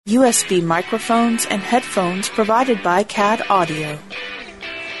USB microphones and headphones provided by CAD Audio.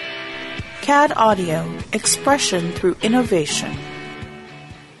 CAD Audio, expression through innovation.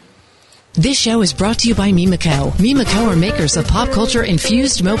 This show is brought to you by Mimico. Mimico are makers of pop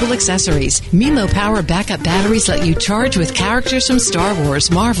culture-infused mobile accessories. Mimo Power backup batteries let you charge with characters from Star Wars,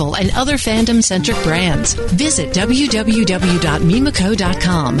 Marvel, and other fandom-centric brands. Visit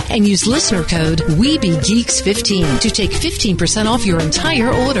www.mimico.com and use listener code WeBeGeeks15 to take 15% off your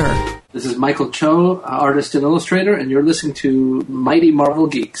entire order. This is Michael Cho, artist and illustrator, and you're listening to Mighty Marvel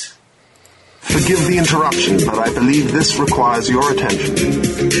Geeks. Forgive the interruption, but I believe this requires your attention.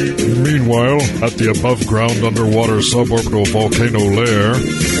 Meanwhile, at the above-ground underwater suborbital volcano lair...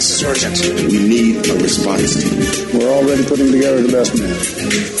 This is urgent. We need a response team. We're already putting together the best man.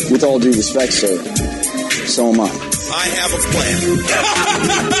 With all due respect, sir, so am I. I have a plan.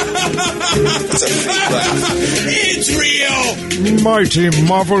 It's a fake laugh. It's real! Mighty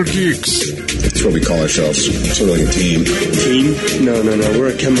Marvel Geeks. That's what we call ourselves. Sort of like a team. Team? No.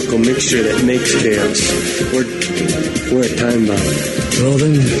 We're a chemical mixture that makes chaos. We're a time bomb. Well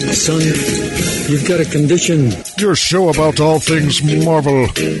then, son, you've got a condition. Your show about all things Marvel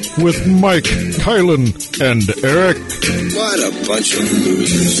with Mike, Kylan, and Eric. What a bunch of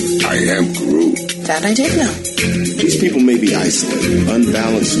losers. I am Groot. That I did know. These people may be isolated,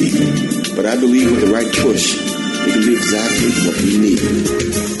 unbalanced even, but I believe with the right push, they can be exactly what we need.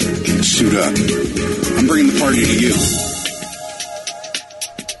 Suit up. I'm bringing the party to you.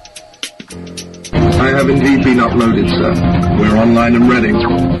 I have indeed been uploaded, sir. We're online and ready.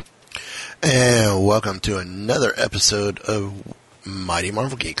 And welcome to another episode of Mighty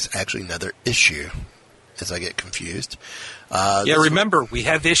Marvel Geeks. Actually, another issue, as I get confused. Remember, we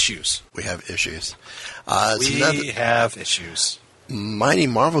have issues. We have issues. We have issues. Mighty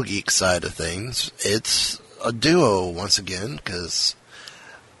Marvel Geeks side of things, it's a duo once again, because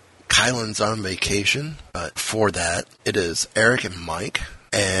Kylan's on vacation. But for that, it is Eric and Mike.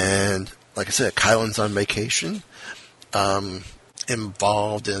 And like I said, Kylan's on vacation.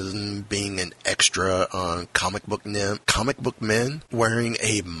 Involved in being an extra on Comic Book Men, wearing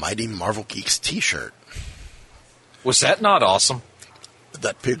a Mighty Marvel Geeks t-shirt. Was that not awesome?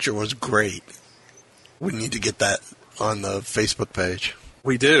 That picture was great. We need to get that on the Facebook page.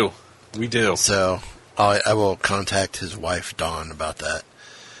 We do. So I will contact his wife, Dawn, about that.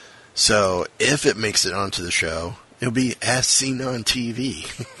 So if it makes it onto the show, it'll be as seen on TV.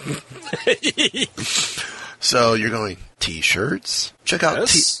 So you're going t-shirts. Check out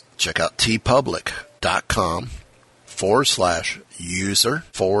tpublic.com/user/ is it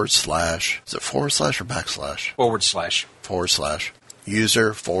 / or backslash?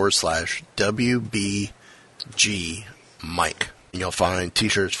 /user/ WBG Mike. And you'll find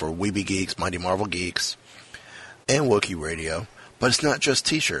t-shirts for Weeby Geeks, Mighty Marvel Geeks, and Wookiee Radio. But it's not just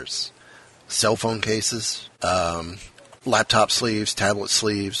t-shirts. Cell phone cases, laptop sleeves, tablet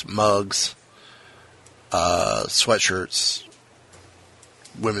sleeves, mugs, sweatshirts,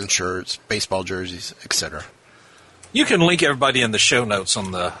 women's shirts, baseball jerseys, etc. You can link everybody in the show notes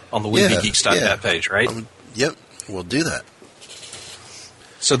on the WeebyGeeks.net page, right? Yep, we'll do that.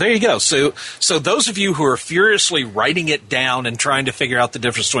 So there you go. So those of you who are furiously writing it down and trying to figure out the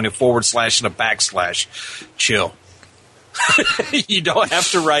difference between a / and a backslash, chill. You don't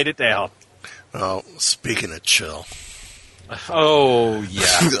have to write it down. Oh, speaking of chill. Oh,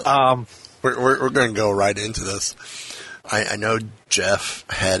 yeah. We're going to go right into this. I know Jeff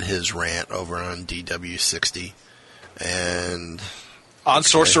had his rant over on DW60 and on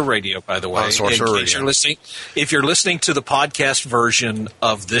Sorcerer Radio, by the way. On Sorcerer Radio. If you're listening to the podcast version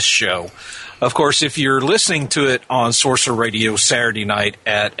of this show, of course, if you're listening to it on Sorcerer Radio Saturday night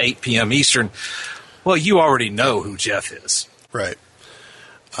at 8 p.m. Eastern, well, you already know who Jeff is. Right.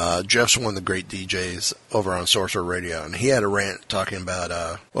 Jeff's one of the great DJs over on Sorcerer Radio, and he had a rant talking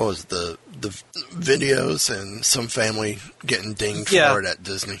about what was the videos and some family getting dinged for it at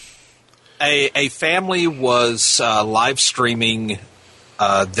Disney. A family was live streaming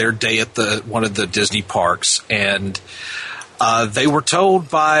their day at one of the Disney parks, and they were told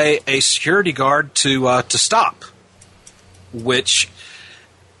by a security guard to stop, which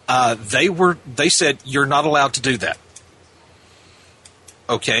they said, "You're not allowed to do that."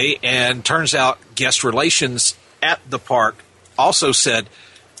 Okay, and turns out guest relations at the park also said,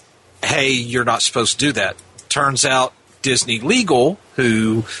 "Hey, you're not supposed to do that." Turns out Disney Legal,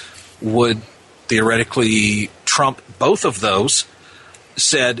 who would theoretically trump both of those,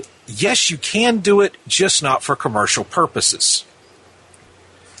 said, "Yes, you can do it, just not for commercial purposes."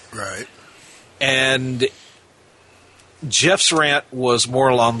 Right. And Jeff's rant was more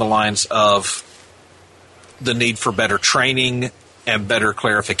along the lines of the need for better training and better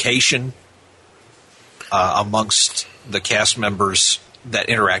clarification amongst the cast members that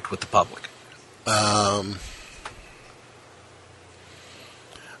interact with the public?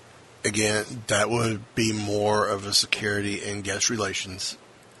 Again, that would be more of a security and guest relations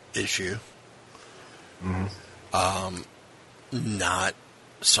issue. Mm-hmm. Not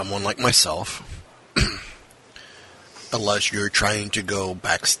someone like myself. Unless you're trying to go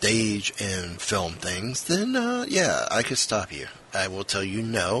backstage and film things, then yeah, I could stop you. I will tell you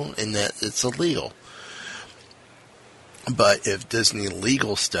no, and that it's illegal. But if Disney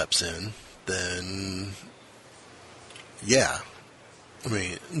Legal steps in, then yeah, I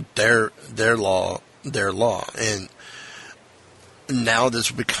mean their law, and now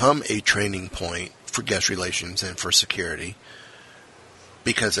this will become a training point for guest relations and for security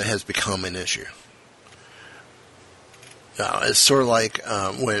because it has become an issue. It's sort of like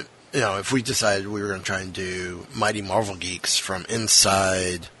when, if we decided we were going to try and do Mighty Marvel Geeks from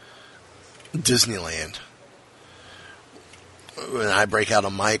inside Disneyland, when I break out a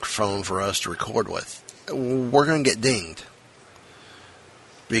microphone for us to record with, we're going to get dinged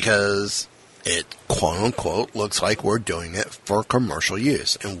because it, quote-unquote, looks like we're doing it for commercial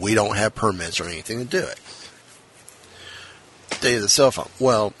use, and we don't have permits or anything to do it. Day of the cell phone.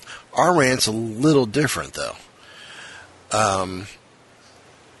 Well, our rant's a little different, though. And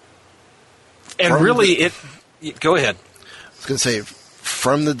really, go ahead. I was going to say,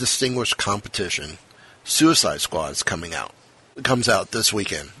 from the distinguished competition, Suicide Squad coming out. It comes out this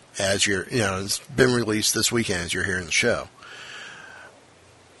weekend, as you're, it's been released this weekend as you're hearing the show.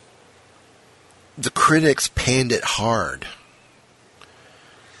 The critics panned it hard.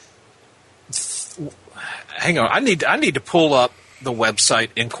 Hang on, I need to pull up the website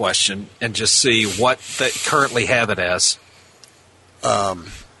in question and just see what they currently have it as.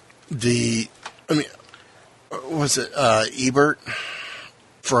 Was it Ebert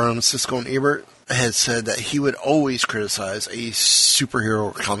from Cisco and Ebert had said that he would always criticize a superhero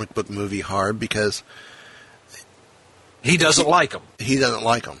or comic book movie hard because he doesn't like them. He doesn't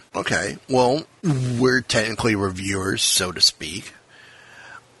like them. Okay, well, we're technically reviewers, so to speak.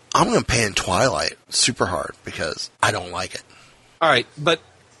 I'm going to pan Twilight super hard because I don't like it. All right, but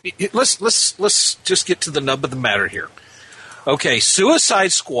let's just get to the nub of the matter here. Okay,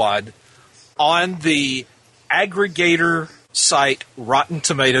 Suicide Squad on the aggregator site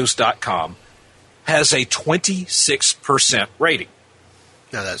RottenTomatoes.com has a 26% rating.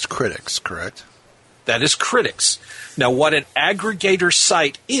 Now that's critics, correct? That is critics. Now what an aggregator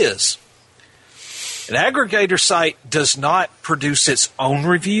site is, an aggregator site does not produce its own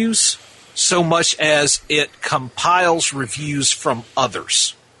reviews so much as it compiles reviews from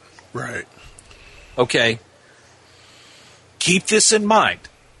others. Right. Okay. Keep this in mind.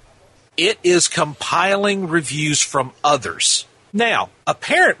 It is compiling reviews from others. Now,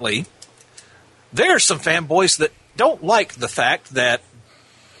 apparently, there are some fanboys that don't like the fact that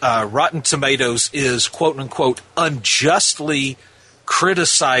Rotten Tomatoes is, quote-unquote, unjustly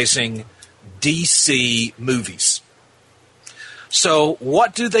criticizing DC movies. So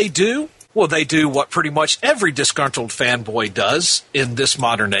what do? Well, they do what pretty much every disgruntled fanboy does in this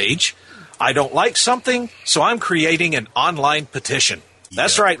modern age. I don't like something, so I'm creating an online petition.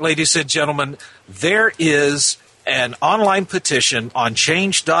 That's right, ladies and gentlemen. There is an online petition on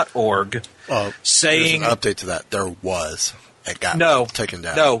change.org saying... There's an update to that. There was. It got taken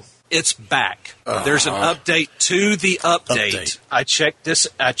down. No, it's back. There's an update to the update. I checked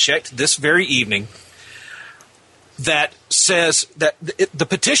this very evening that says that the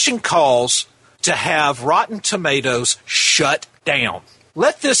petition calls to have Rotten Tomatoes shut down.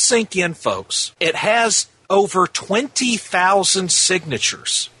 Let this sink in, folks. It has over 20,000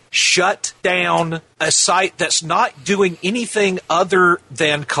 signatures. Shut down a site that's not doing anything other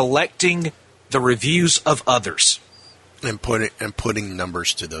than collecting the reviews of others. And putting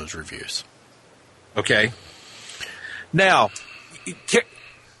numbers to those reviews. Okay. Now,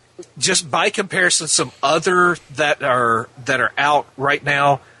 just by comparison, some other that are out right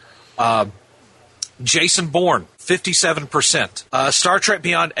now, Jason Bourne, 57%. Star Trek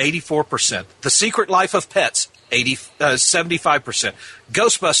Beyond, 84%. The Secret Life of Pets, 75%.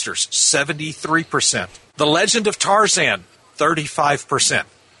 Ghostbusters, 73%. The Legend of Tarzan, 35%.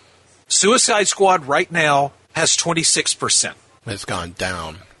 Suicide Squad right now has 26%. It's gone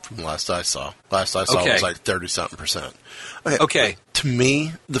down from last I saw. Last I saw it was like 30-something%. Okay. To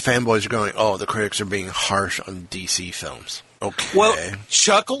me, the fanboys are going, the critics are being harsh on DC films. Okay. Well,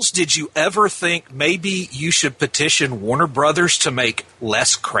 Chuckles, did you ever think maybe you should petition Warner Brothers to make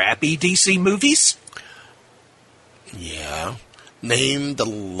less crappy DC movies? Yeah. Name the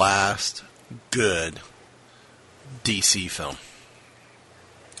last good DC film.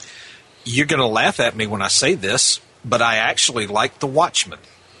 you're going to laugh at me when I say this, but I actually like The Watchmen.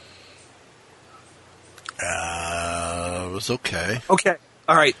 It was okay. Okay.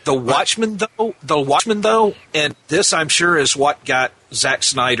 All right. The Watchmen, though, and this I'm sure is what got Zack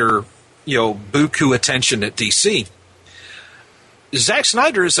Snyder, buku attention at DC. Zack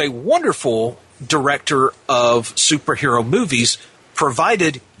Snyder is a wonderful director of superhero movies,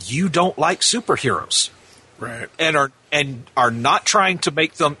 provided you don't like superheroes. Right. And are not trying to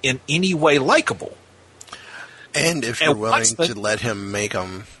make them in any way likable. And if you're willing to let him make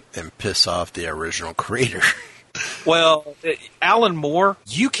them and piss off the original creator. Well, Alan Moore,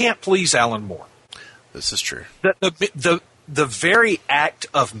 you can't please Alan Moore. This is true. The very act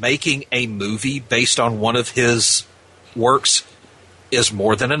of making a movie based on one of his works is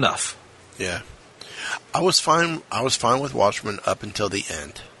more than enough. Yeah. I was fine with Watchmen up until the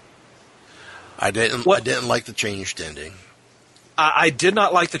end. I didn't like the changed ending. I did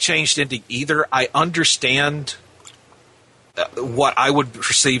not like the changed ending either. I understand what I would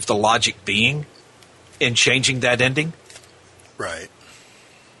perceive the logic being in changing that ending. Right.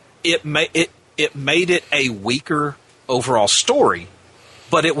 It made it a weaker overall story,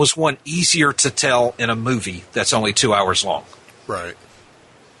 but it was one easier to tell in a movie that's only 2 hours long. Right.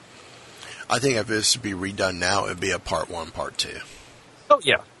 I think if this to be redone now, it'd be a part 1, part 2. Oh,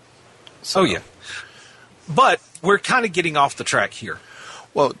 yeah. So, yeah. But we're kind of getting off the track here.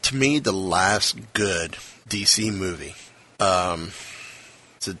 Well, to me, the last good DC movie,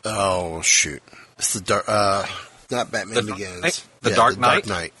 it's the not Batman Begins. The Dark Knight? Dark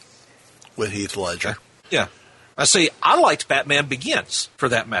Knight with Heath Ledger. Yeah. I liked Batman Begins, for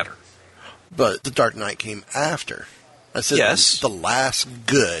that matter. But the Dark Knight came after. I said yes. The last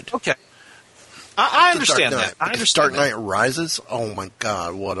good. Okay. I understand that. I understand Dark Knight Rises, oh my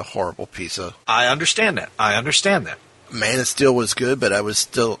God, what a horrible piece of... I understand that. Man of Steel was good, but I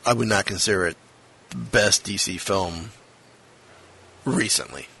would not consider it the best DC film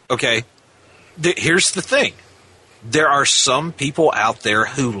recently. Okay. Here's the thing. There are some people out there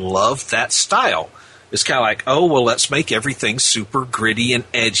who love that style. It's kind of like, oh, well, let's make everything super gritty and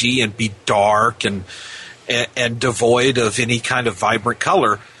edgy and be dark and devoid of any kind of vibrant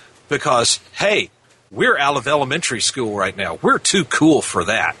color because, hey, we're out of elementary school right now. We're too cool for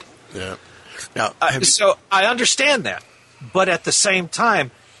that. Yeah. Now, so I understand that. But at the same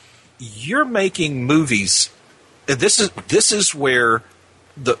time, you're making movies. This is where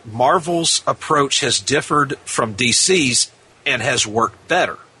the Marvel's approach has differed from DC's and has worked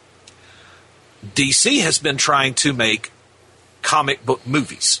better. DC has been trying to make comic book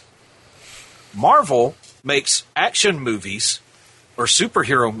movies. Marvel makes action movies or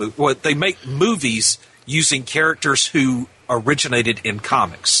superhero movies. Well, they make movies using characters who originated in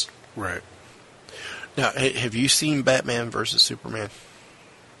comics. Right. Now, have you seen Batman versus Superman?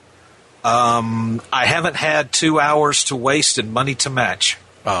 I haven't had 2 hours to waste and money to match.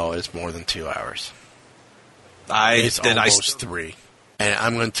 Oh, it's more than 2 hours. It's almost 3. And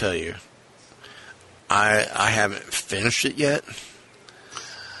I'm going to tell you, I haven't finished it yet,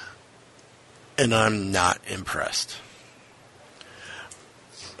 and I'm not impressed.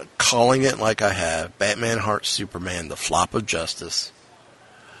 Calling it like I have, Batman Heart Superman, the flop of justice,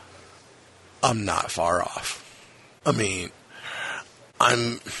 I'm not far off. I mean,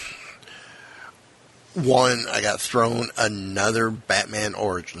 I got thrown another Batman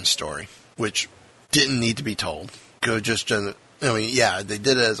origin story, which didn't need to be told. They did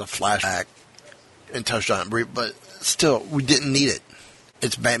it as a flashback and touched on it brief, but still, we didn't need it.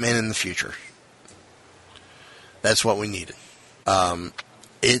 It's Batman in the future. That's what we needed.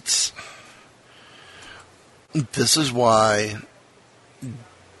 This is why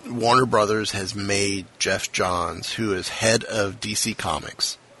Warner Brothers has made Jeff Johns, who is head of DC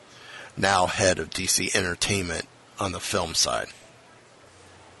Comics, now head of DC Entertainment on the film side.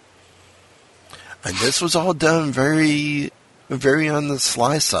 And this was all done very, very on the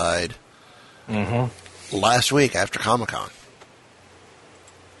sly side last week after Comic-Con.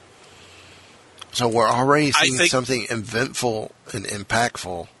 So we're already seeing something eventful and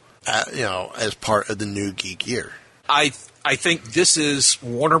impactful, as part of the new geek year. I think this is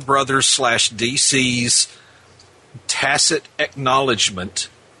Warner Brothers / DC's tacit acknowledgement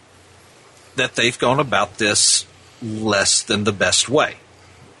that they've gone about this less than the best way.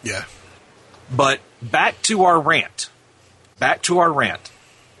 Yeah. But back to our rant.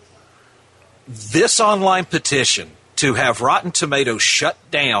 This online petition to have Rotten Tomatoes shut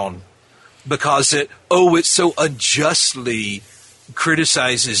down because it so unjustly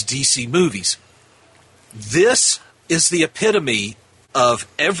criticizes DC movies. This is the epitome of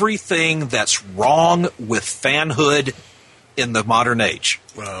everything that's wrong with fanhood in the modern age.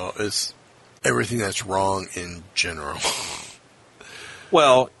 Well, it's everything that's wrong in general.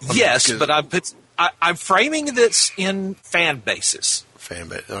 Well, yes, but I'm framing this in fan bases. Fan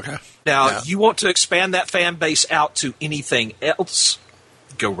base, okay. Now, you want to expand that fan base out to anything else,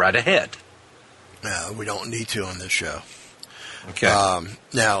 go right ahead. We don't need to on this show. Okay.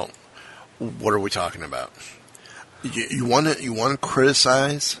 Now, what are we talking about? You want to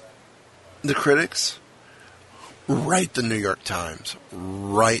criticize the critics? Write the New York Times.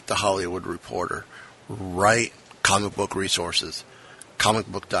 Write the Hollywood Reporter. Write Comic Book Resources,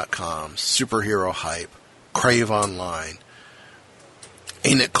 comicbook.com, Superhero Hype, Crave Online,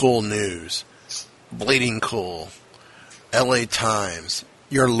 Ain't It Cool News, Bleeding Cool, LA Times,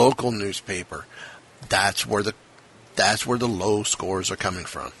 your local newspaper. That's where the low scores are coming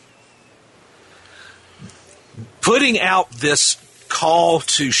from. Putting out this call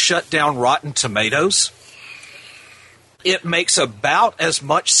to shut down Rotten Tomatoes, it makes about as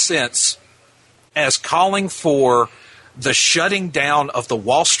much sense as calling for the shutting down of the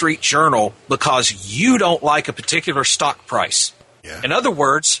Wall Street Journal because you don't like a particular stock price. Yeah. In other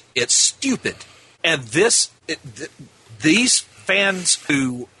words, it's stupid. And these fans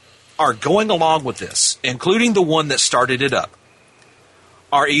who are going along with this, including the one that started it up,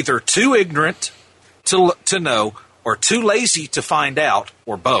 are either too ignorant to know or too lazy to find out,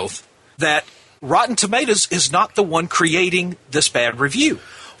 or both, that Rotten Tomatoes is not the one creating this bad review.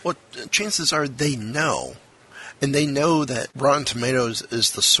 Well, chances are they know. And they know that Rotten Tomatoes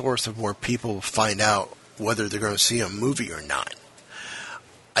is the source of where people find out whether they're going to see a movie or not.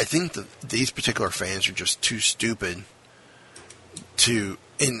 I think that these particular fans are just too stupid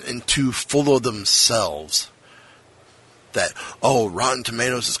and too full of themselves that, Rotten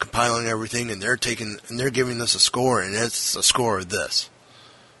Tomatoes is compiling everything and they're giving this a score and it's a score of this.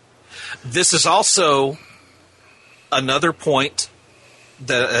 This is also another point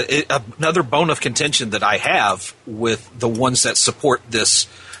another bone of contention that I have with the ones that support this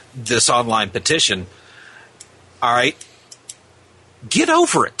online petition. All right, get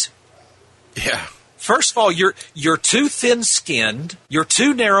over it. Yeah. First of all, you're too thin-skinned, you're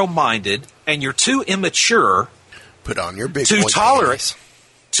too narrow-minded, and you're too immature. Put on your big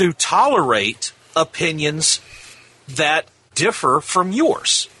to tolerate opinions that differ from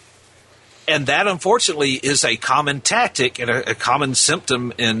yours. And that, unfortunately, is a common tactic and a common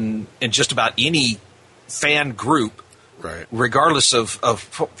symptom in just about any fan group, right? Regardless of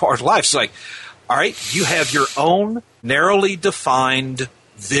part of life. It's like, all right, you have your own narrowly defined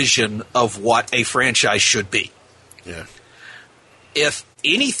vision of what a franchise should be. Yeah. If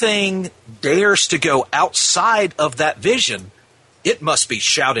anything dares to go outside of that vision, it must be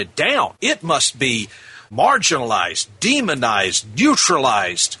shouted down. It must be marginalized, demonized,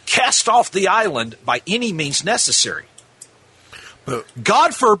 neutralized, cast off the island by any means necessary. But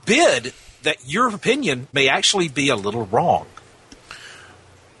God forbid that your opinion may actually be a little wrong.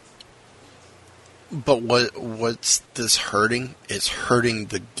 But what's this hurting? It's hurting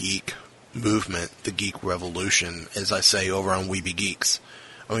the geek movement, the geek revolution, as I say over on Weeby Geeks.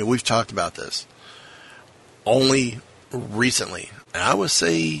 I mean, we've talked about this only recently, and I would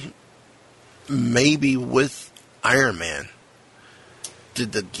say maybe with Iron Man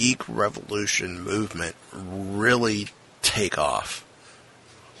did the geek revolution movement really take off,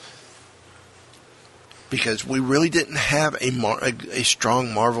 because we really didn't have a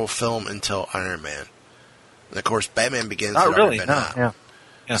strong Marvel film until Iron Man. And of course, Batman Begins had already been out. Yeah.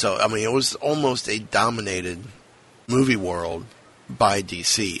 So, I mean, it was almost a dominated movie world by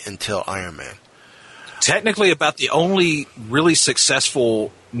DC until Iron Man. Technically, about the only really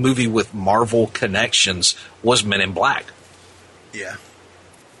successful movie with Marvel connections was Men in Black. Yeah.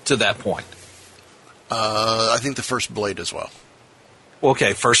 To that point. I think the first Blade as well.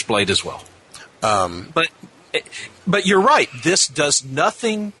 Okay, first Blade as well. But you're right. This does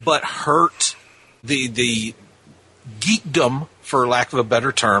nothing but hurt the geekdom, for lack of a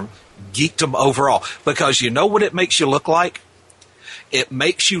better term, geekdom overall. Because you know what it makes you look like? It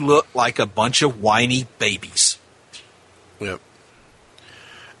makes you look like a bunch of whiny babies. Yep.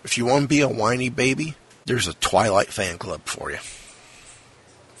 If you want to be a whiny baby, there's a Twilight fan club for you.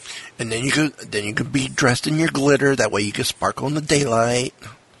 And then you could be dressed in your glitter. That way you can sparkle in the daylight.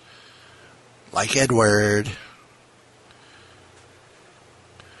 Like Edward.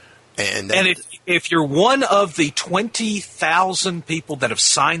 And if you're one of the 20,000 people that have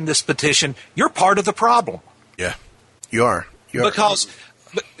signed this petition, you're part of the problem. Yeah, you are. Because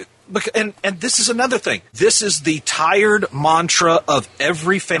this is another thing. This is the tired mantra of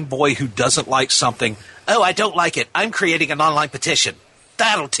every fanboy who doesn't like something. Oh, I don't like it. I'm creating an online petition.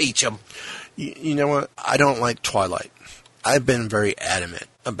 That'll teach them. You know what? I don't like Twilight. I've been very adamant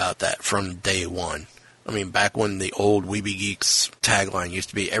about that from day one. I mean, back when the old Weeby Geeks tagline used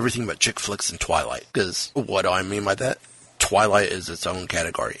to be everything but chick flicks and Twilight. Because what do I mean by that? Twilight is its own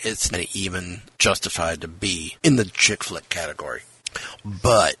category. It's not even justified to be in the chick flick category.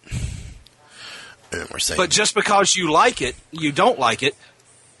 But just because you like it, you don't like it,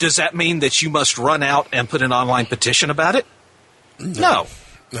 does that mean that you must run out and put an online petition about it? No.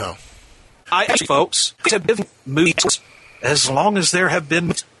 I actually, folks, have given movies as long as there have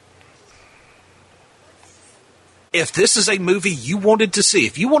been. If this is a movie you wanted to see,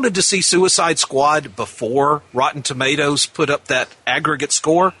 if you wanted to see Suicide Squad before Rotten Tomatoes put up that aggregate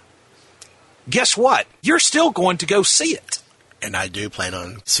score, guess what? You're still going to go see it. And I do plan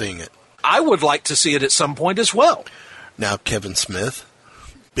on seeing it. I would like to see it at some point as well. Now, Kevin Smith,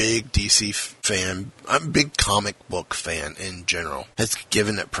 big DC fan, I'm a big comic book fan in general, has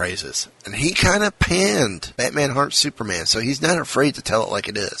given it praises. And he kind of panned Batman Heart Superman, so he's not afraid to tell it like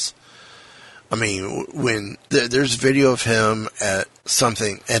it is. I mean, when there's video of him at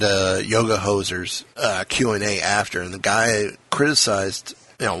a Yoga Hosers Q&A after, and the guy criticized,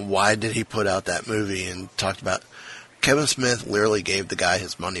 why did he put out that movie, and talked about Kevin Smith literally gave the guy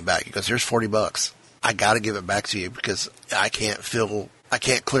his money back. He goes, here's $40. I got to give it back to you because I can't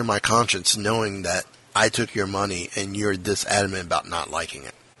clear my conscience knowing that I took your money and you're this adamant about not liking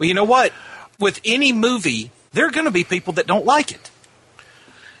it. Well, you know what? With any movie, there are going to be people that don't like it.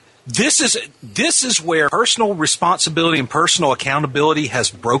 This is where personal responsibility and personal accountability has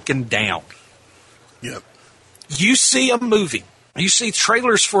broken down. Yep. You see a movie. You see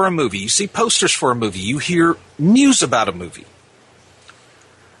trailers for a movie. You see posters for a movie. You hear news about a movie.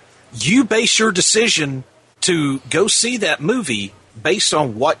 You base your decision to go see that movie based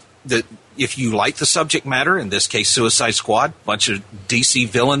on if you like the subject matter, in this case Suicide Squad, a bunch of DC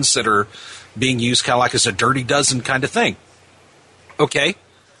villains that are being used kind of like as a dirty dozen kind of thing. Okay.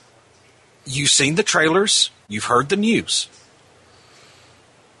 You've seen the trailers. You've heard the news.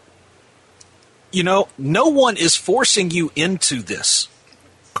 No one is forcing you into this.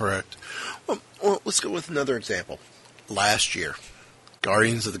 Correct. Well, let's go with another example. Last year,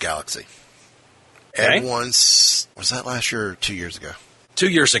 Guardians of the Galaxy. Okay. Was that last year or 2 years ago? 2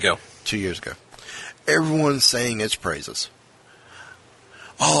 years ago. 2 years ago. Everyone's saying its praises.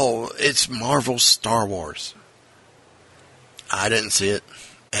 Oh, it's Marvel's Star Wars. I didn't see it,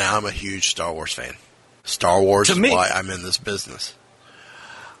 and I'm a huge Star Wars fan. Star Wars is why I'm in this business.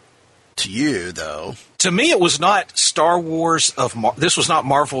 To you, though. To me, it was not Star Wars this was not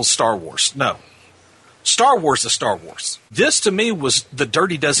Marvel's Star Wars. No. Star Wars is Star Wars. This, to me, was the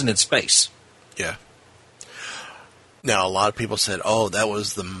Dirty Dozen in space. Yeah. Now, a lot of people said, oh, that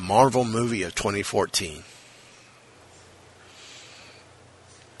was the Marvel movie of 2014.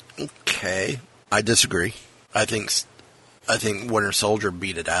 Okay. I disagree. I think Winter Soldier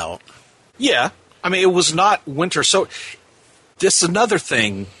beat it out. Yeah. I mean, it was not Winter Soldier. This is another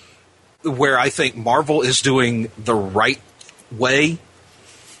thing where I think Marvel is doing the right way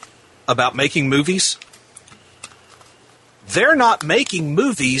about making movies. They're not making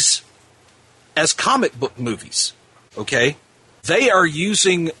movies as comic book movies, okay? They are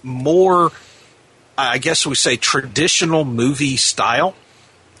using more, I guess we say, traditional movie style.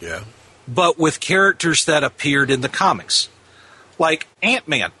 Yeah. But with characters that appeared in the comics. Like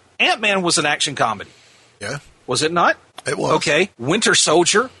Ant-Man. Ant-Man was an action comedy. Yeah. Was it not? It was. Okay. Winter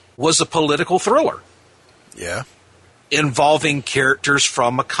Soldier was a political thriller. Yeah. Involving characters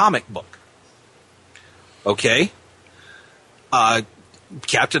from a comic book. Okay.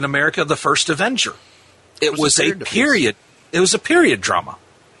 Captain America, the First Avenger. It was a period. It was a period drama.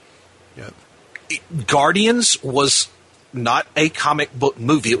 Yep. Guardians was not a comic book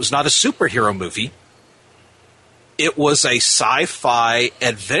movie. It was not a superhero movie. It was a sci-fi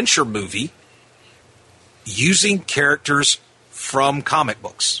adventure movie using characters from comic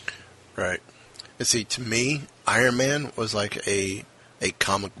books. Right. And see, to me, Iron Man was like a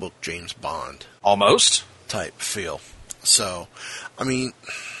comic book James Bond. Almost. Type feel. So, I mean,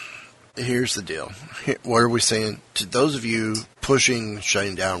 here's the deal. What are we saying? To those of you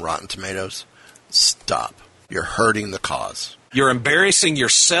shutting down Rotten Tomatoes, stop. You're hurting the cause. You're embarrassing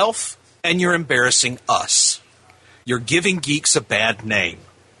yourself, and you're embarrassing us. You're giving geeks a bad name.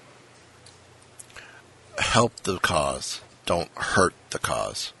 Help the cause. Don't hurt the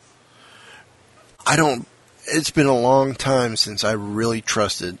cause. It's been a long time since I really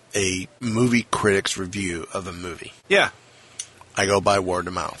trusted a movie critic's review of a movie. Yeah. I go by word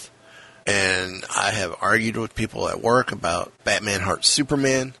of mouth. And I have argued with people at work about Batman Heart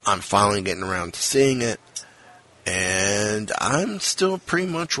Superman. I'm finally getting around to seeing it. And I'm still pretty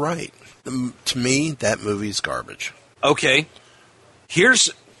much right. To me, that movie's garbage. Okay.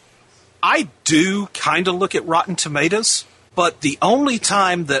 I do kind of look at Rotten Tomatoes, but the only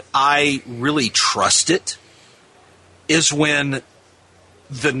time that I really trust it is when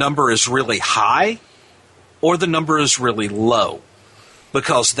the number is really high or the number is really low,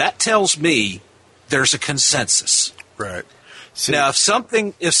 because that tells me there's a consensus. Right. See, now, if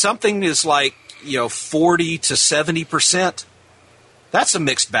something is like 40 to 70%, that's a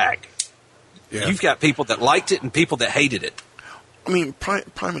mixed bag. Yeah. You've got people that liked it and people that hated it. I mean,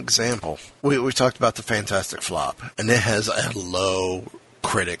 prime example. We talked about the Fantastic Flop, and it has a low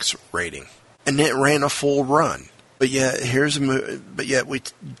critics rating, and it ran a full run. But yet we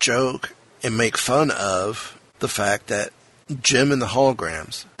joke and make fun of the fact that Jim and the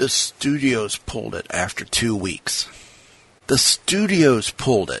Holograms, the studios pulled it after 2 weeks. The studios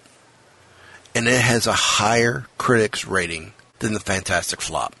pulled it, and it has a higher critics rating than the Fantastic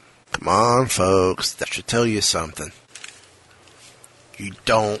Flop. Come on, folks, that should tell you something. You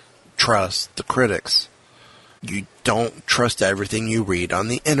don't trust the critics. You don't trust everything you read on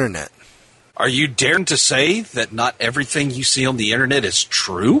the internet. Are you daring to say that not everything you see on the internet is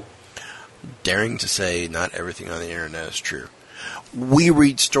true? Daring to say not everything on the internet is true. We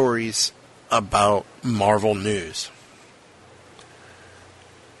read stories about Marvel news.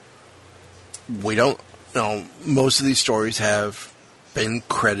 We don't know. Most of these stories have been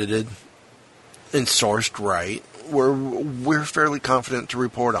credited and sourced right. We're fairly confident to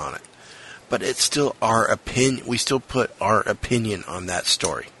report on it. But it's still our opinion. We still put our opinion on that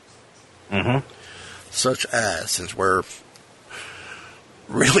story. Mm-hmm. Such as, since we're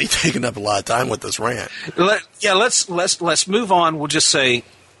really taking up a lot of time with this rant. Let's move on. We'll just say,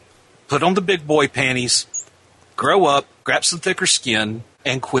 put on the big boy panties, grow up, grab some thicker skin,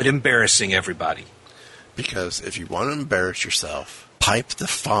 and quit embarrassing everybody. Because if you want to embarrass yourself, pipe the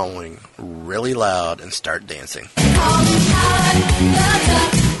following really loud and start dancing.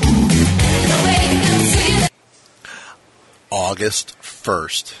 August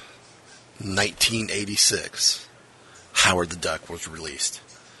 1st, 1986, Howard the Duck was released.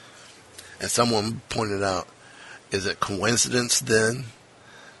 And someone pointed out, is it coincidence then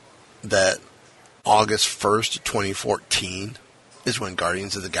that August 1st, 2014 is when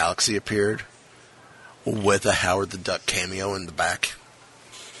Guardians of the Galaxy appeared with a Howard the Duck cameo in the back?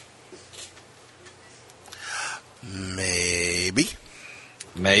 Maybe.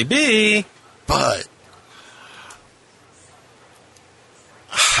 But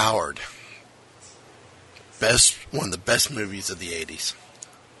Howard, one of the best movies of the 80s.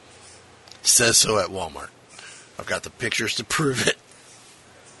 Says so at Walmart. I've got the pictures to prove it.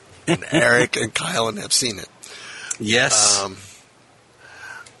 And Eric and Kylan have seen it. Yes.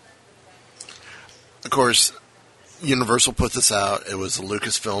 Of course, Universal put this out. It was a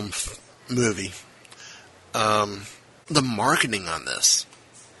Lucasfilm movie. The marketing on this,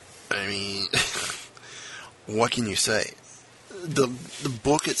 I mean, what can you say? The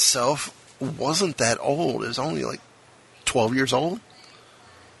book itself wasn't that old. It was only like 12 years old.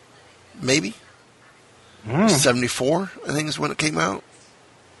 Maybe. 74, I think is when it came out.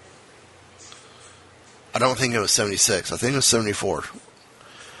 I don't think it was 76. I think it was 74.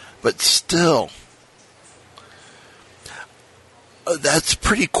 But still, that's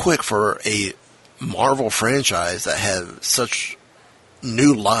pretty quick for a Marvel franchise that had such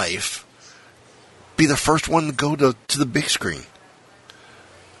new life be the first one to go to the big screen.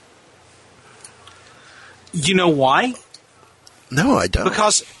 You know why? No, I don't.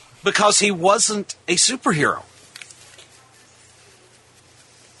 Because he wasn't a superhero.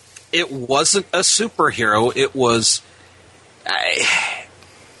 It wasn't a superhero. It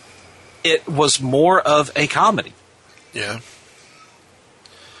was more of a comedy. Yeah.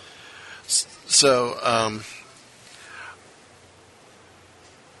 So,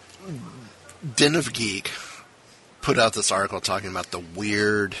 Den of Geek put out this article talking about the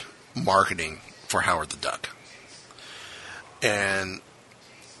weird marketing for Howard the Duck. And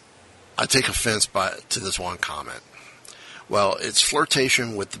I take offense to this one comment. Well, its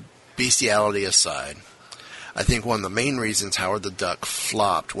flirtation with the bestiality aside, I think one of the main reasons Howard the Duck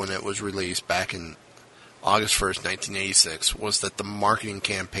flopped when it was released back in August 1st, 1986, was that the marketing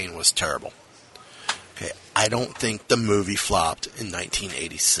campaign was terrible. Okay, I don't think the movie flopped in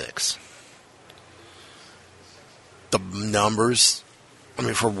 1986. The numbers, I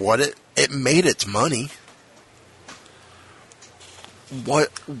mean, for what it made its money.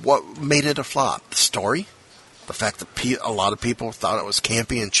 What made it a flop? The story? The fact that a lot of people thought it was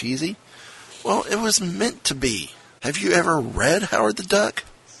campy and cheesy? Well, it was meant to be. Have you ever read Howard the Duck?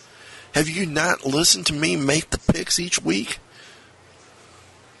 Have you not listened to me make the picks each week?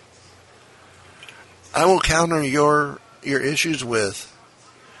 I will counter your issues with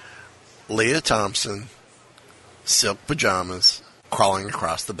Leah Thompson, silk pajamas, crawling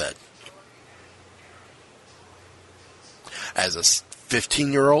across the bed. As a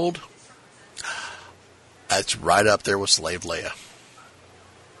 15-year-old, that's right up there with Slave Leia.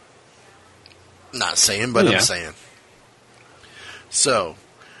 Not saying, but I'm saying. So,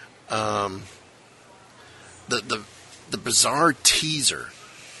 the bizarre teaser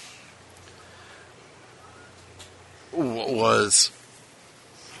was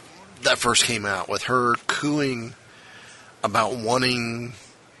that first came out with her cooing about wanting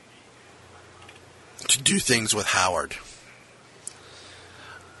to do things with Howard.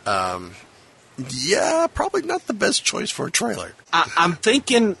 Yeah, probably not the best choice for a trailer. I'm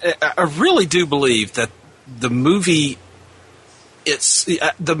thinking, I really do believe that the movie, it's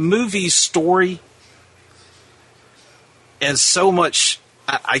the movie's story, and so much,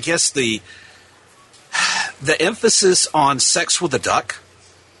 I guess the emphasis on sex with a duck.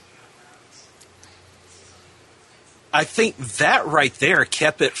 I think that right there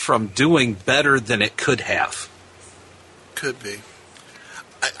kept it from doing better than it could have. Could be.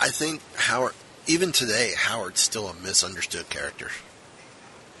 I think Howard, even today, Howard's still a misunderstood character.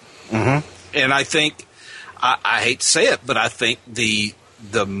 Mm-hmm. And I think, I hate to say it, but I think the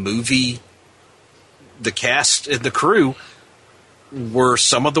movie, the cast and the crew were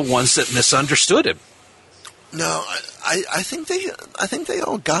some of the ones that misunderstood him. No, I think they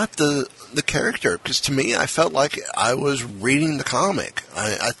all got the character, because to me, I felt like I was reading the comic.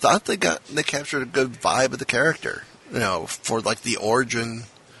 I thought they captured a good vibe of the character, for like the origin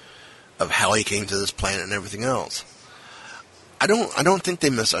of how he came to this planet and everything else. I don't think they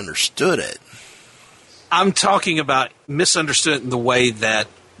misunderstood it. I'm talking about misunderstood in the way that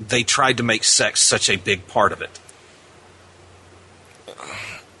they tried to make sex such a big part of it.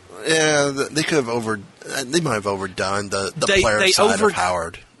 Yeah, they could have they might have overdone the player side of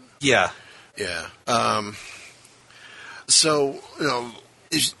Howard. Yeah. Yeah. So,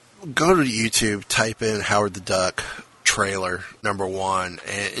 go to YouTube, type in Howard the Duck trailer #1,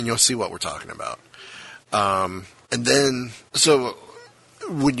 and you'll see what we're talking about. And then, so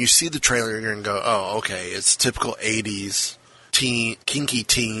when you see the trailer, you're going to go, oh, okay, it's typical 80s kinky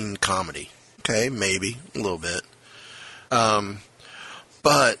teen comedy. Okay, maybe a little bit.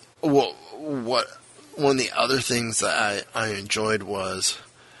 But one of the other things that I enjoyed was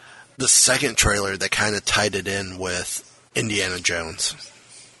the second trailer that kind of tied it in with Indiana Jones.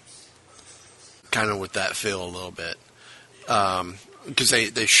 Kind of with that feel a little bit. Because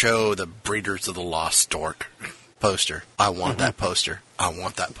they show the Breeders of the Lost Stork poster. I want that poster. I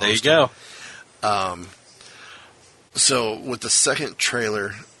want that poster. There you go. So with the second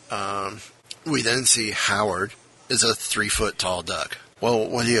trailer, we then see Howard is a 3-foot tall duck. Well,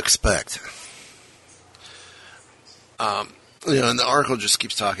 what do you expect? And the article just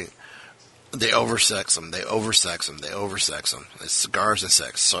keeps talking. They oversex them. They oversex them. They oversex them. It's cigars and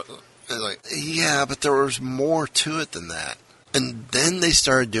sex. So it's like, yeah, but there was more to it than that. And then they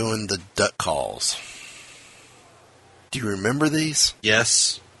started doing the duck calls. Do you remember these?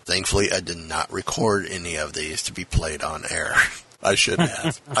 Yes. Thankfully, I did not record any of these to be played on air. I should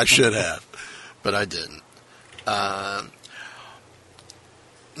have. But I didn't.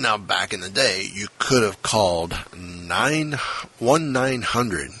 Now, back in the day, you could have called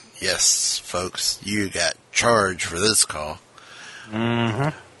 1-900. Yes, folks, you got charged for this call.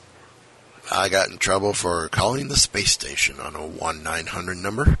 Mm-hmm. I got in trouble for calling the space station on a 1-900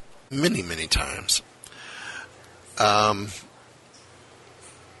 number many, many times. But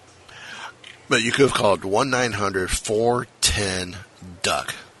you could have called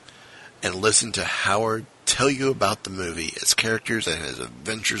 1-900-410-DUCK and listened to Howard tell you about the movie, its characters, and his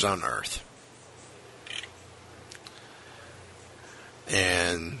adventures on Earth.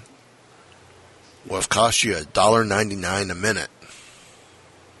 And will have cost you $1.99 a minute.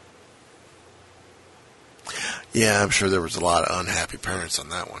 Yeah, I'm sure there was a lot of unhappy parents on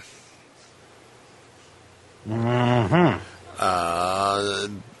that one. Mm-hmm.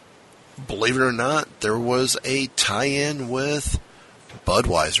 Believe it or not, there was a tie-in with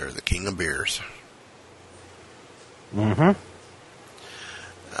Budweiser, the king of beers. Mm-hmm.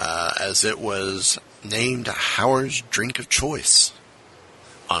 As it was named Howard's drink of choice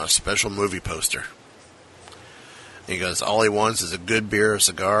on a special movie poster. He goes, all he wants is a good beer, a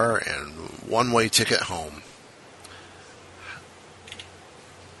cigar, and one-way ticket home.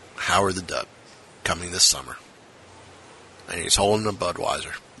 Howard the Duck, coming this summer. And he's holding a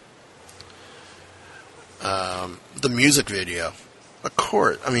Budweiser. The music video. Of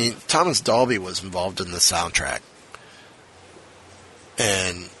course, Thomas Dolby was involved in the soundtrack.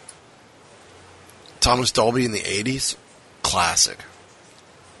 And Thomas Dolby in the 80s, classic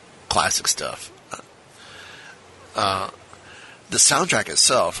stuff. The soundtrack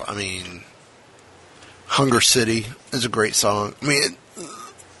itself, I mean, Hunger City is a great song. I mean,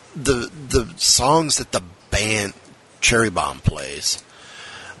 the songs that the band Cherry Bomb plays,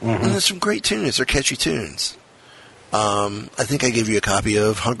 and there's some great tunes. They're catchy tunes. I think I gave you a copy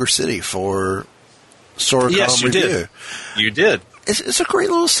of Hunger City for Soracom Yes, you Review. did. You did. It's a great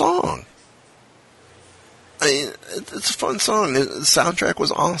little song. I mean, it's a fun song. The soundtrack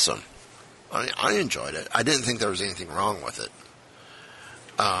was awesome. I mean, I enjoyed it. I didn't think there was anything wrong with it.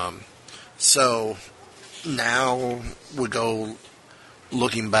 So now we go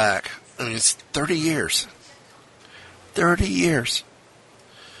looking back. I mean, it's 30 years. 30 years.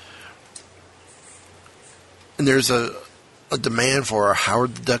 And there's a demand for a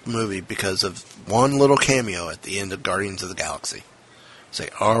Howard the Duck movie because of one little cameo at the end of Guardians of the Galaxy. Say,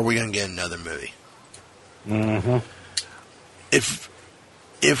 are we going to get another movie? Mm-hmm.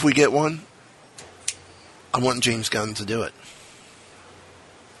 If we get one, I want James Gunn to do it.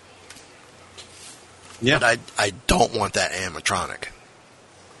 Yeah. But I don't want that animatronic.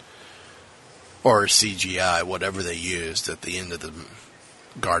 Or CGI, whatever they used at the end of the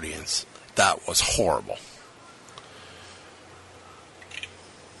Guardians. That was horrible.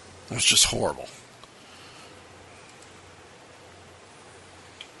 It was just horrible.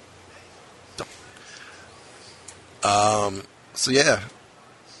 So yeah.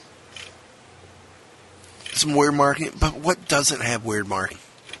 Some weird marketing, but what doesn't have weird marketing?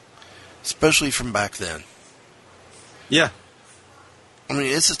 Especially from back then. Yeah. I mean,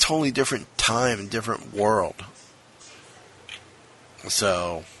 it's a totally different time and different world.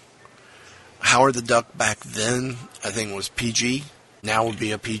 So, Howard the Duck back then, I think, was PG. Now would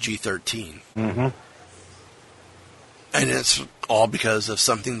be a PG-13. Mm-hmm. And it's all because of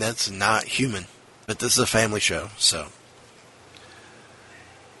something that's not human. But this is a family show, so.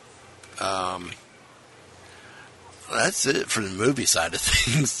 That's it for the movie side of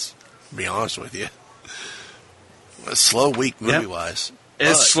things, to be honest with you. A slow week movie-wise.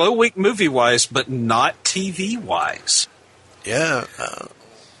 It's slow week movie-wise, but not TV-wise. Yeah.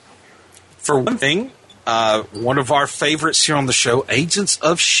 For one thing, one of our favorites here on the show, Agents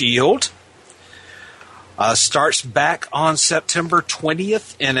of S.H.I.E.L.D., starts back on September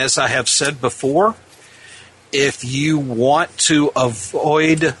 20th. And as I have said before, if you want to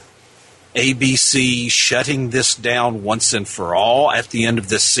avoid ABC shutting this down once and for all at the end of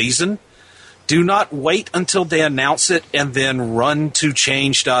this season, do not wait until they announce it and then run to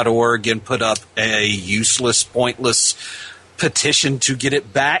change.org and put up a useless, pointless petition to get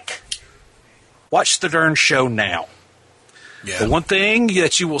it back. Watch the darn show now. Yeah. The one thing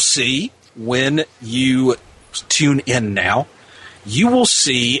that you will see when you tune in now, you will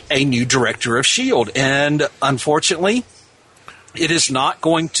see a new director of S.H.I.E.L.D. And unfortunately, it is not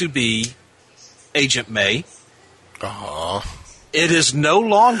going to be Agent May. It is no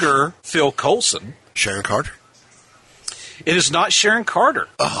longer Phil Coulson. Sharon Carter? It is not Sharon Carter.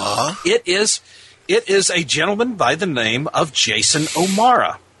 It is a gentleman by the name of Jason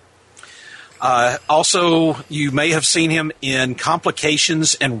O'Mara. Also, you may have seen him in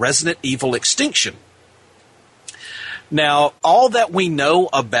Complications and Resident Evil Extinction. Now, all that we know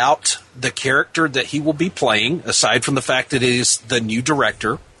about the character that he will be playing, aside from the fact that it is the new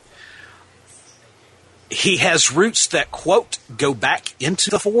director, he has roots that, quote, go back into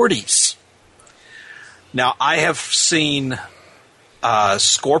the 40s. Now, I have seen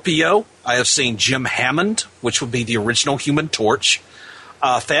Scorpio. I have seen Jim Hammond, which would be the original Human Torch.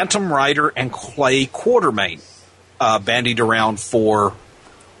 Phantom Rider and Clay Quartermain bandied around for,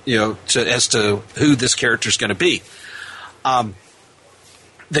 as to who this character is going to be.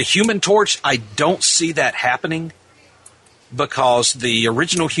 The Human Torch, I don't see that happening because the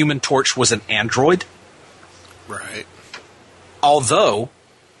original Human Torch was an android. Right. Although,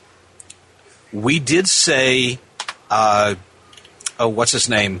 we did say, what's his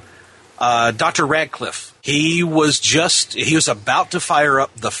name? Dr. Radcliffe. He was about to fire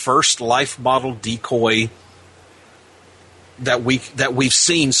up the first life model decoy that we've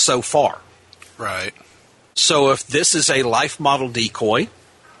seen so far. Right. So if this is a life model decoy,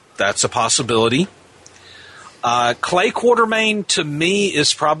 that's a possibility. Clay Quartermain, to me,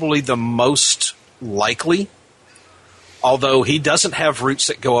 is probably the most likely, although he doesn't have roots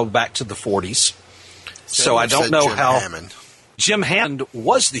that go back to the 40s. So I don't know how. Hammond. Jim Hammond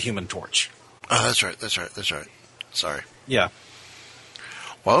was the Human Torch. Oh, that's right. Sorry. Yeah.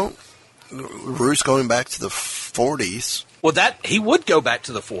 Well, roots going back to the 40s. Well, he would go back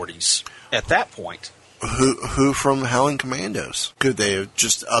to the 40s at that point. Who from Howling Commandos? Could they have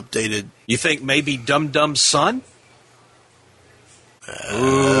just updated? You think maybe Dum Dum's son?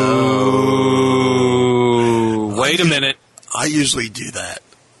 Ooh. Wait a minute. I usually do that.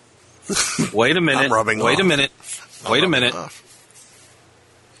 Wait a minute. I'm rubbing Wait off. a minute. Wait a minute.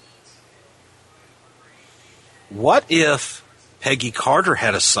 What if Peggy Carter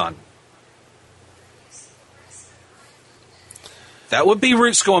had a son? That would be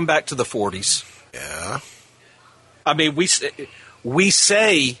roots going back to the 40s. Yeah. I mean, we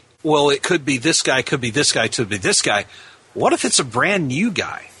say, well, it could be this guy, could be this guy, could be this guy. What if it's a brand new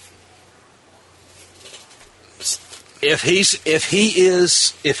guy? If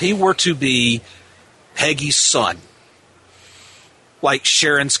he were to be Peggy's son, like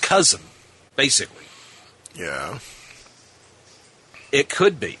Sharon's cousin, basically. Yeah. It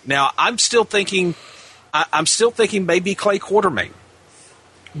could be. Now, I'm still thinking maybe Clay Quartermain,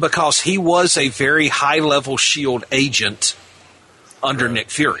 because he was a very high-level SHIELD agent under Nick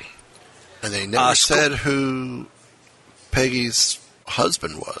Fury. And they never said who Peggy's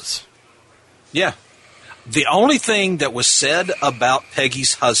husband was. Yeah. The only thing that was said about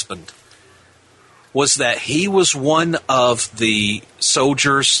Peggy's husband was that he was one of the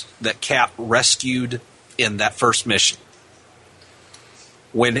soldiers that Cap rescued in that first mission.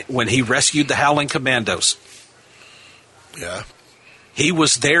 When he rescued the Howling Commandos. Yeah. He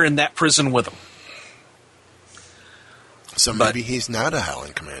was there in that prison with them. So maybe he's not a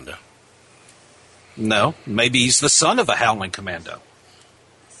Howling Commando. No, maybe he's the son of a Howling Commando.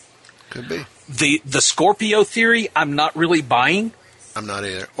 Could be. The Scorpio theory, I'm not really buying. I'm not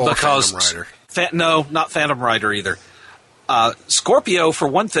either. Or because Phantom Rider. No, not Phantom Rider either. Scorpio, for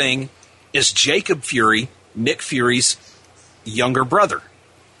one thing, is Jacob Fury, Nick Fury's younger brother.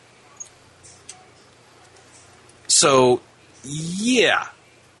 So, yeah,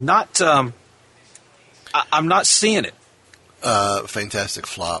 not. I'm not seeing it. Fantastic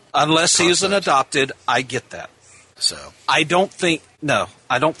flop. Unless he is an adopted, I get that. So I don't think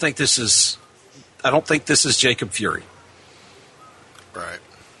this is Jacob Fury. Right.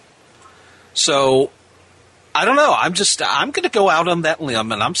 So I don't know. I'm going to go out on that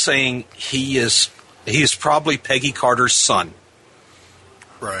limb, and I'm saying he is probably Peggy Carter's son.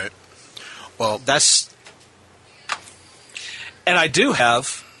 Right. Well, and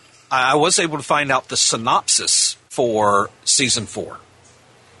I was able to find out the synopsis for season 4.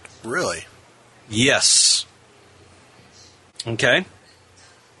 Really? Yes. Okay.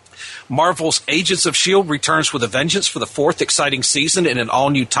 Marvel's Agents of S.H.I.E.L.D. returns with a vengeance for the 4th exciting season in an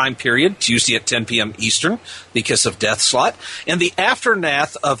all-new time period, Tuesday at 10 p.m. Eastern, the Kiss of Death slot. In the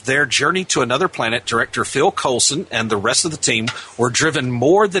aftermath of their journey to another planet, director Phil Coulson and the rest of the team were driven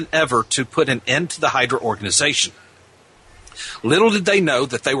more than ever to put an end to the Hydra organization. Little did they know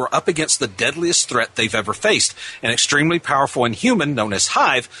that they were up against the deadliest threat they've ever faced, an extremely powerful Inhuman known as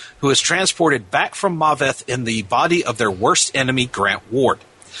Hive, who is transported back from Maveth in the body of their worst enemy, Grant Ward.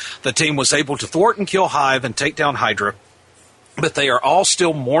 The team was able to thwart and kill Hive and take down Hydra, but they are all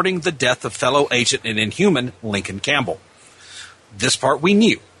still mourning the death of fellow agent and Inhuman Lincoln Campbell. This part we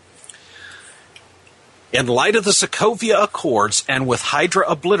knew. In light of the Sokovia Accords and with Hydra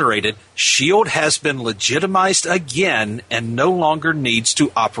obliterated, S.H.I.E.L.D. has been legitimized again and no longer needs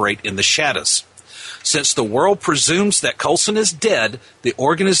to operate in the shadows. Since the world presumes that Coulson is dead, the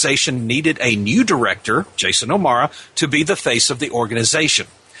organization needed a new director, Jason O'Mara, to be the face of the organization.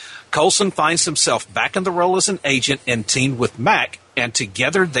 Coulson finds himself back in the role as an agent and teamed with Mac, and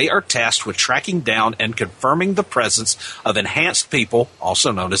together they are tasked with tracking down and confirming the presence of enhanced people,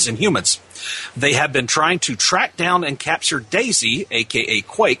 also known as Inhumans. They have been trying to track down and capture Daisy, a.k.a.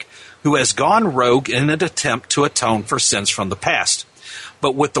 Quake, who has gone rogue in an attempt to atone for sins from the past.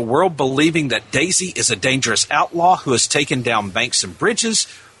 But with the world believing that Daisy is a dangerous outlaw who has taken down banks and bridges,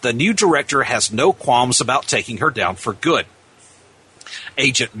 the new director has no qualms about taking her down for good.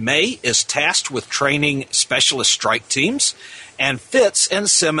 Agent May is tasked with training specialist strike teams, and Fitz and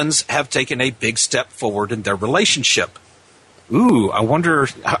Simmons have taken a big step forward in their relationship. Ooh, I wonder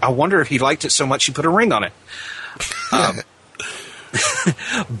if he liked it so much he put a ring on it.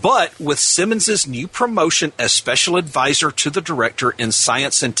 But with Simmons' new promotion as special advisor to the director in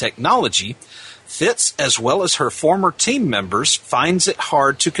science and technology, Fitz, as well as her former team members, finds it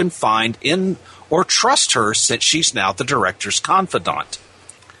hard to confide in or trust her since she's now the director's confidant.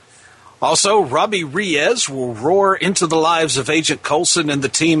 Also, Robbie Reyes will roar into the lives of Agent Coulson and the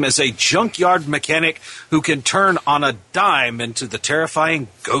team as a junkyard mechanic who can turn on a dime into the terrifying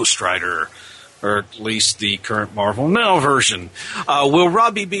Ghost Rider. or at least the current Marvel Now version. Will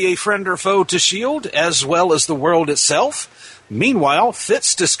Robbie be a friend or foe to S.H.I.E.L.D., as well as the world itself? Meanwhile,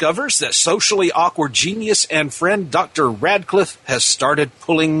 Fitz discovers that socially awkward genius and friend Dr. Radcliffe has started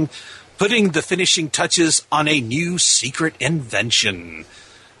putting the finishing touches on a new secret invention.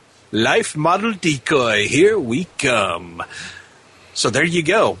 Life model decoy, here we come. So there you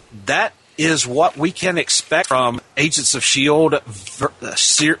go. That is what we can expect from Agents of S.H.I.E.L.D.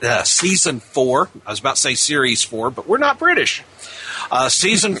 Season 4. I was about to say Series 4, but we're not British.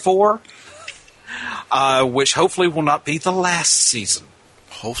 Season 4, which hopefully will not be the last season.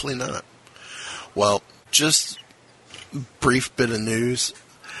 Hopefully not. Well, just brief bit of news.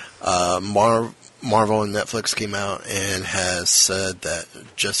 Marvel and Netflix came out and has said that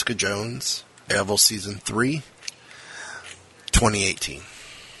Jessica Jones, Daredevil Season 3, 2018.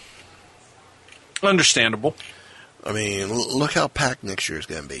 Understandable. I mean, look how packed next year is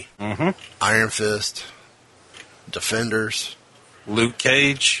going to be. Mm-hmm. Iron Fist, Defenders, Luke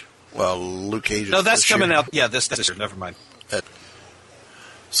Cage. Well, Luke Cage is No, that's coming year. out. Yeah, this year. Never mind.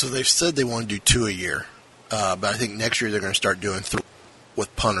 So they've said they want to do 2 a year. But I think next year they're going to start doing 3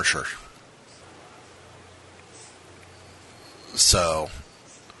 with Punisher. So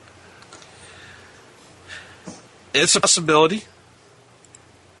it's a possibility.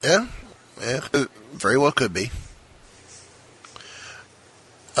 Yeah, it very well could be.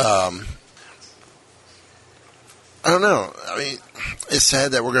 I don't know. I mean, it's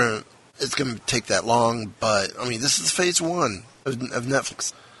sad that it's going to take that long, but I mean, this is phase 1 of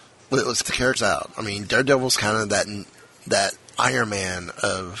Netflix. Let's get the characters out. I mean, Daredevil's kind of that Iron Man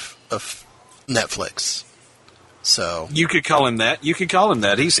of Netflix. So you could call him that.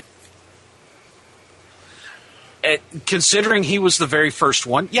 He's considering he was the very first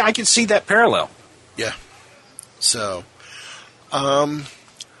one. Yeah, I can see that parallel. Yeah. So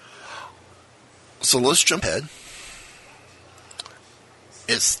let's jump ahead.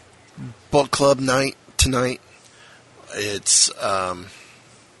 It's book club night tonight. It's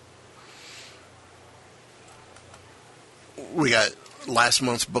we got last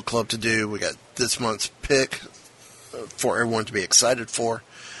month's book club to do. We got this month's pick for everyone to be excited for.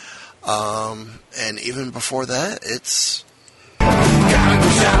 And even before that, it's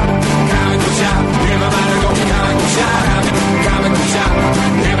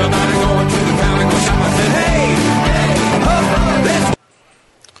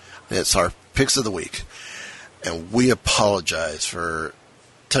it's our picks of the week. And we apologize for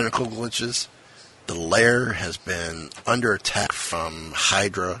technical glitches. The lair has been under attack from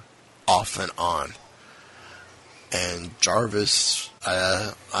Hydra off and on. And Jarvis,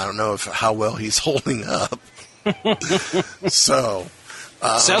 I don't know how well he's holding up. So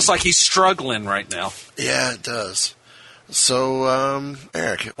sounds like he's struggling right now. Yeah, it does. So,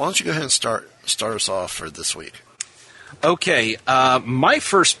 Eric, why don't you go ahead and start us off for this week? Okay, my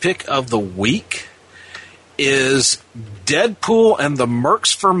first pick of the week is Deadpool and the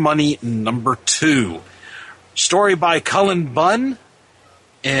Mercs for Money #2. Story by Cullen Bunn.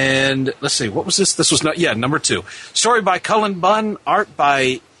 And let's see, what was this? This was #2. Story by Cullen Bunn, art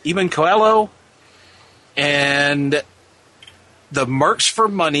by Eamon Coelho, and the Mercs for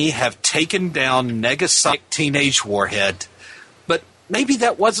Money have taken down Negasonic Teenage Warhead, but maybe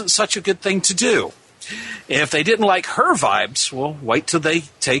that wasn't such a good thing to do. If they didn't like her vibes, well, wait till they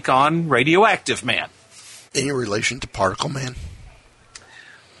take on Radioactive Man. Any relation to Particle Man?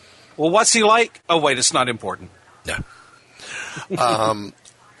 Well, what's he like? Oh, wait, it's not important. Yeah.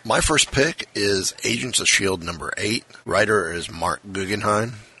 My first pick is Agents of S.H.I.E.L.D. #8. Writer is Mark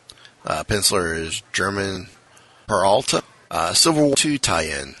Guggenheim. Penciler is German Peralta. Civil War II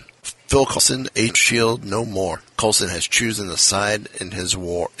tie-in. Phil Coulson, Agent of S.H.I.E.L.D. no more. Coulson has chosen a side in this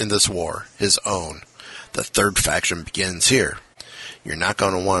war, his own. The third faction begins here. You're not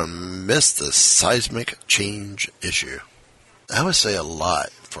going to want to miss the seismic change issue. I would say a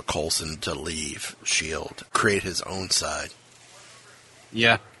lot for Coulson to leave S.H.I.E.L.D., create his own side.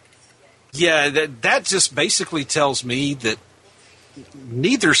 Yeah. Yeah, that just basically tells me that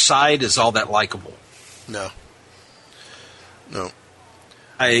neither side is all that likable. No.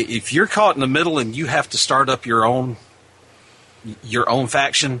 If you're caught in the middle and you have to start up your own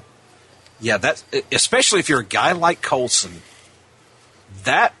faction, yeah, that, especially if you're a guy like Coulson,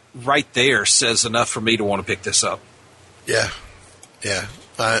 that right there says enough for me to want to pick this up. Yeah. This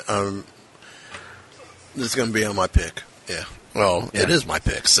is going to be on my pick. Yeah. Well, yeah. It is my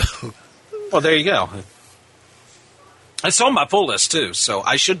pick, so. Well, there you go. It's on my pull list, too, so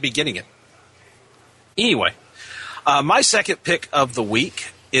I should be getting it. Anyway, my second pick of the week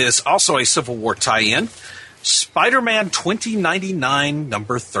is also a Civil War tie-in. Spider-Man 2099,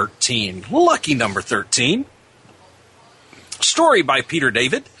 number 13. Lucky number 13. Story by Peter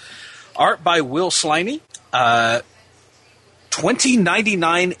David. Art by Will Slaney.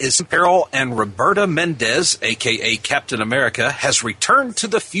 2099 is in peril, and Roberta Mendez, a.k.a. Captain America, has returned to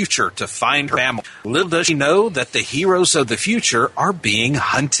the future to find her family. Little does she know that the heroes of the future are being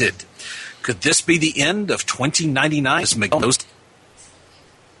hunted. Could this be the end of 2099? As Miguel knows.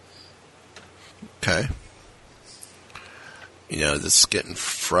 Okay. You know, this is getting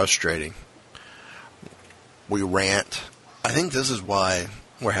frustrating. We rant. I think this is why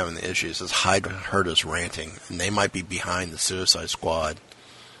we're having the issues, is Hydra heard us ranting, and they might be behind the Suicide Squad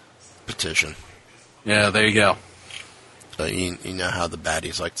petition. Yeah, there you go. So you know how the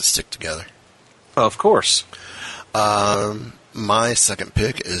baddies like to stick together. Of course. My second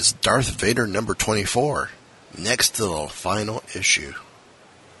pick is Darth Vader number 24, next to the final issue.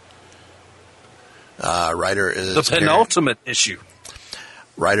 Writer is the penultimate issue.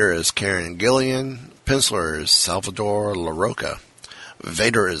 Writer is Karen Gillian. Penciler is Salvador LaRocca.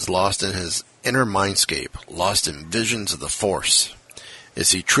 Vader is lost in his inner mindscape, lost in visions of the Force.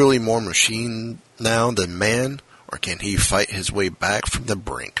 Is he truly more machine now than man, or can he fight his way back from the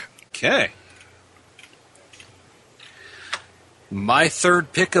brink? Okay. My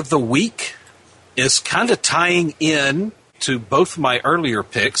third pick of the week is kind of tying in to both my earlier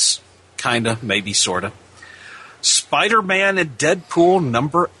picks, kind of, maybe, sort of. Spider-Man and Deadpool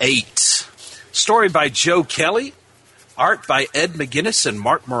number 8. Story by Joe Kelly. Art by Ed McGuinness and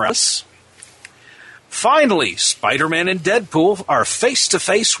Mark Morales. Finally, Spider-Man and Deadpool are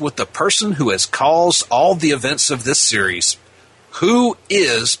face-to-face with the person who has caused all the events of this series. Who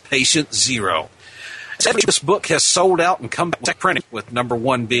is Patient Zero? This book has sold out and come back to printing, with number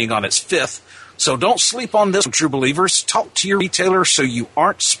 1 being on its 5th. So don't sleep on this one, true believers. Talk to your retailer so you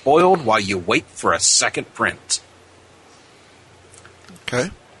aren't spoiled while you wait for a second print. Okay.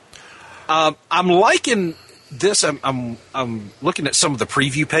 I'm liking this. I'm looking at some of the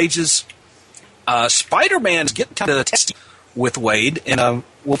preview pages. Spider-Man's getting kind of testy with Wade, and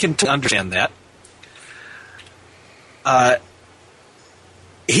we can understand that.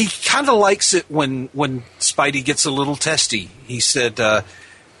 He kind of likes it when Spidey gets a little testy. He said,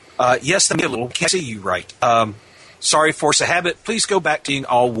 yes, that may be a little, can't see you right. Sorry, force of habit. Please go back to being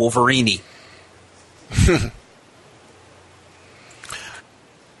all Wolverine-y.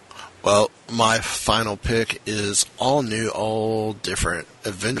 Well, my final pick is all new, all different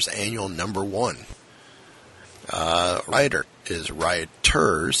Avengers Annual number 1. Writers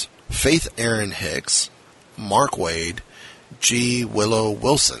Faith Aaron Hicks, Mark Waid, G. Willow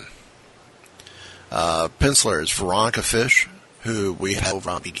Wilson. Penciler is Veronica Fish, who we have over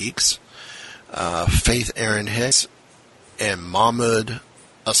on Geeks. Faith Aaron Hicks, and Mahmoud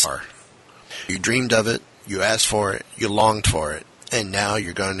Asar. You dreamed of it, you asked for it, you longed for it, and now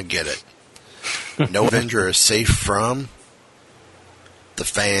you're going to get it. No Avenger is safe from the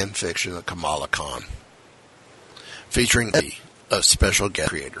fan fiction of Kamala Khan, featuring of special guest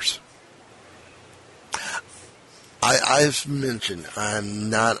creators. I've mentioned I'm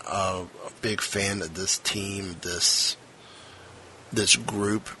not a big fan of this team, this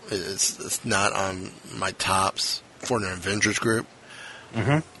group. It's not on my tops for an Avengers group.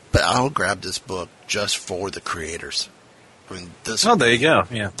 Mm-hmm. But I'll grab this book just for the creators. I mean, there you go.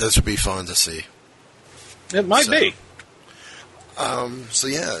 Yeah, this would be fun to see. It might be. So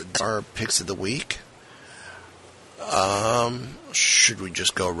yeah, our picks of the week. Should we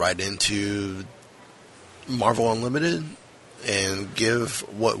just go right into Marvel Unlimited and give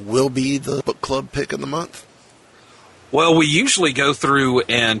what will be the book club pick of the month? Well, we usually go through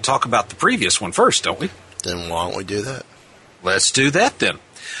and talk about the previous one first, don't we? Then why don't we do that? Let's do that then.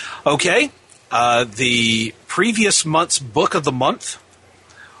 Okay. The previous month's book of the month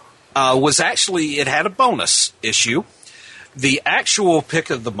was actually, it had a bonus issue. The actual pick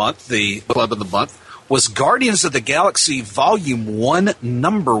of the month, the club of the month, was Guardians of the Galaxy Volume 1,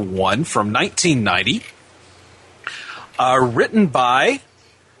 Number 1 from 1990. Written by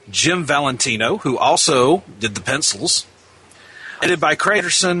Jim Valentino, who also did the pencils. Edited by Craig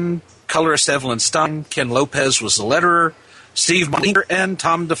Anderson, colorist Evelyn Stein, Ken Lopez was the letterer, Steve Molitor, and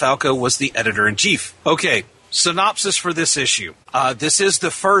Tom DeFalco was the editor-in-chief. Okay, synopsis for this issue. This is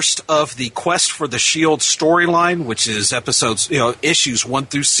the first of the Quest for the Shield storyline, which is issues 1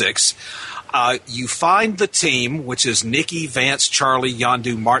 through 6. You find the team, which is Nikki, Vance, Charlie,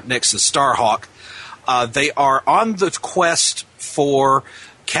 Yondu, Martinez, and Starhawk. They are on the quest for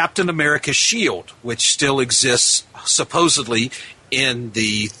Captain America's shield, which still exists supposedly in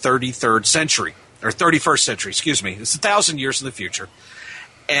the 33rd century, or 31st century, excuse me. It's 1,000 years in the future.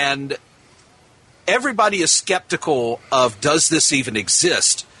 And everybody is skeptical of, does this even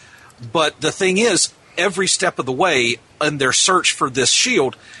exist? But the thing is, every step of the way in their search for this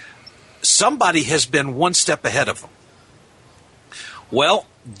shield, somebody has been one step ahead of them. Well,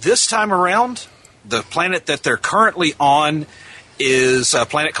 this time around, the planet that they're currently on is a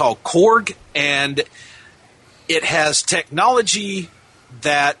planet called Korg, and it has technology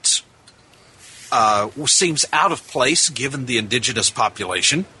that seems out of place given the indigenous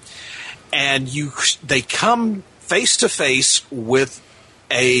population. And they come face to face with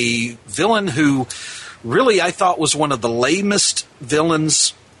a villain who really I thought was one of the lamest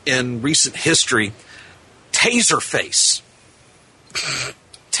villains in recent history, Taserface.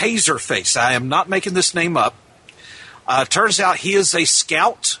 Taserface. I am not making this name up. Turns out he is a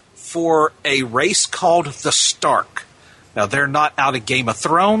scout for a race called the Stark. Now, they're not out of Game of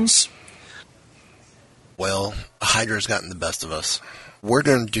Thrones. Well, Hydra's gotten the best of us. We're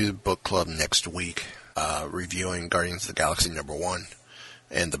going to do book club next week, reviewing Guardians of the Galaxy #1.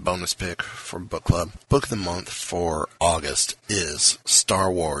 And the bonus pick for book club. Book of the month for August is Star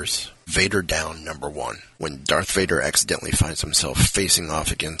Wars Vader Down #1. When Darth Vader accidentally finds himself facing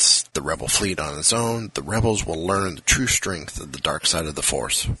off against the Rebel fleet on his own, the Rebels will learn the true strength of the dark side of the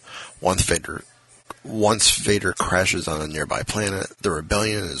Force. Once Vader crashes on a nearby planet, the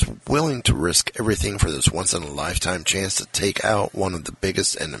Rebellion is willing to risk everything for this once-in-a-lifetime chance to take out one of the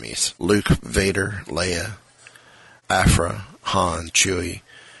biggest enemies. Luke, Vader, Leia, Afra, Han, Chewie,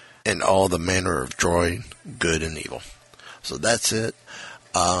 and all the manner of droid, good and evil. So that's it.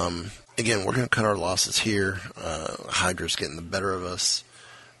 Again, we're going to cut our losses here. Hydra's getting the better of us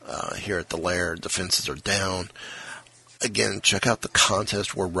here at the lair. Defenses are down. Again, check out the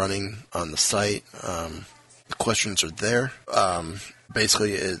contest we're running on the site. The questions are there.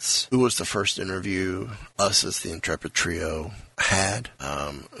 Basically, it's who was the first interview us as the Intrepid Trio had,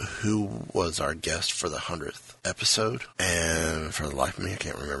 who was our guest for the 100th episode, and for the life of me, I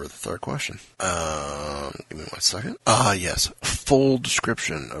can't remember the third question. Give me 1 second. Yes, full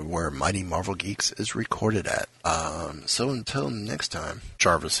description of where Mighty Marvel Geeks is recorded at. So until next time,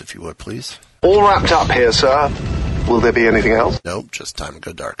 Jarvis, if you would, please. All wrapped up here, sir. Will there be anything else? Nope, just time to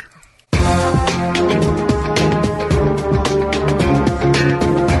go dark.